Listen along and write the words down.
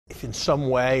if in some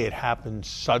way it happens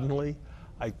suddenly,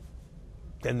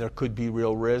 then there could be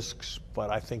real risks.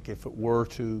 But I think if it were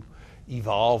to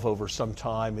evolve over some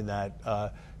time in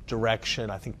that direction,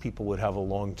 I think people would have a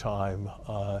long time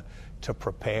to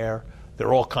prepare. There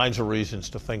are all kinds of reasons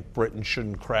to think Britain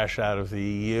shouldn't crash out of the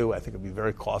EU. I think it would be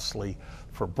very costly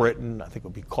for Britain. I think it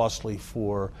would be costly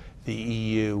for the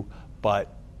EU,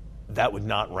 but that would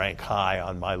not rank high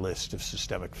on my list of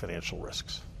systemic financial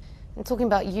risks. And talking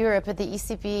about Europe, the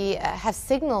ECB has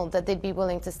signaled that they'd be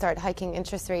willing to start hiking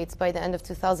interest rates by the end of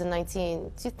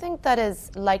 2019. Do you think that is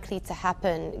likely to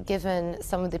happen given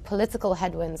some of the political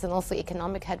headwinds and also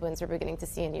economic headwinds we're beginning to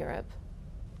see in Europe?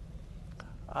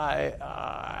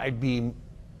 I'd be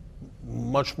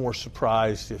much more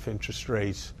surprised if interest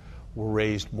rates were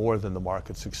raised more than the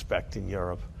markets expect in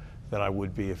Europe than I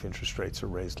would be if interest rates are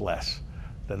raised less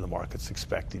than the markets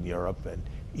expect in Europe. And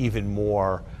even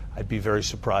more, I'd be very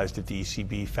surprised if the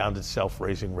ECB found itself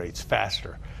raising rates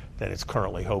faster than it's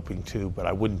currently hoping to, but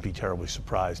I wouldn't be terribly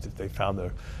surprised if they found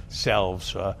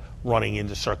themselves running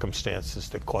into circumstances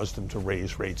that caused them to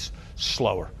raise rates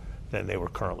slower than they were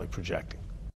currently projecting.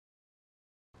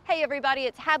 Hey everybody,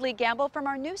 it's Hadley Gamble from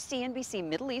our new CNBC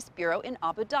Middle East Bureau in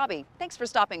Abu Dhabi. Thanks for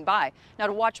stopping by. Now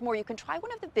to watch more, you can try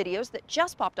one of the videos that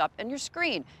just popped up on your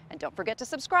screen. And don't forget to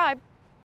subscribe.